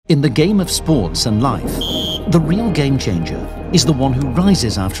In the game of sports and life, the real game changer is the one who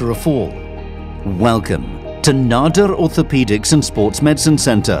rises after a fall. Welcome to Nادر Orthopedics and Sports Medicine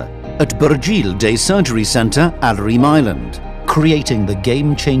Centre at Burjeel Day Surgery Centre, Al Reem Island, creating the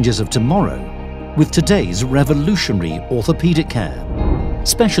game changers of tomorrow with today's revolutionary orthopedic care.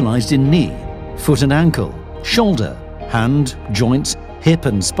 Specialised in knee, foot and ankle, shoulder, hand, joints, hip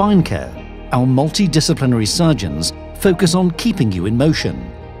and spine care, our multidisciplinary surgeons focus on keeping you in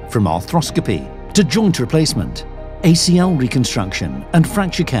motion, from arthroscopy to joint replacement, ACL reconstruction and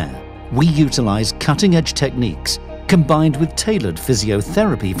fracture care. We utilise cutting-edge techniques combined with tailored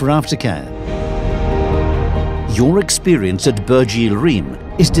physiotherapy for aftercare. Your experience at Burjeel Reem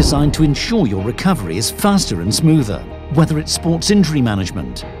is designed to ensure your recovery is faster and smoother, whether it's sports injury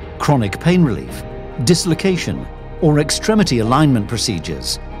management, chronic pain relief, dislocation, or extremity alignment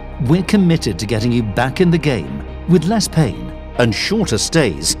procedures. We're committed to getting you back in the game with less pain and shorter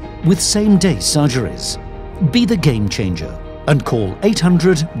stays with same-day surgeries. Be the game changer and call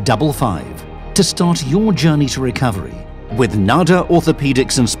 800-55 to start your journey to recovery with Nádر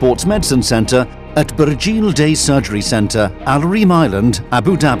Orthopedics and Sports Medicine Centre at Burjeel Day Surgery Centre, Al Reem Island,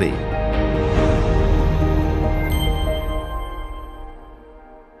 Abu Dhabi.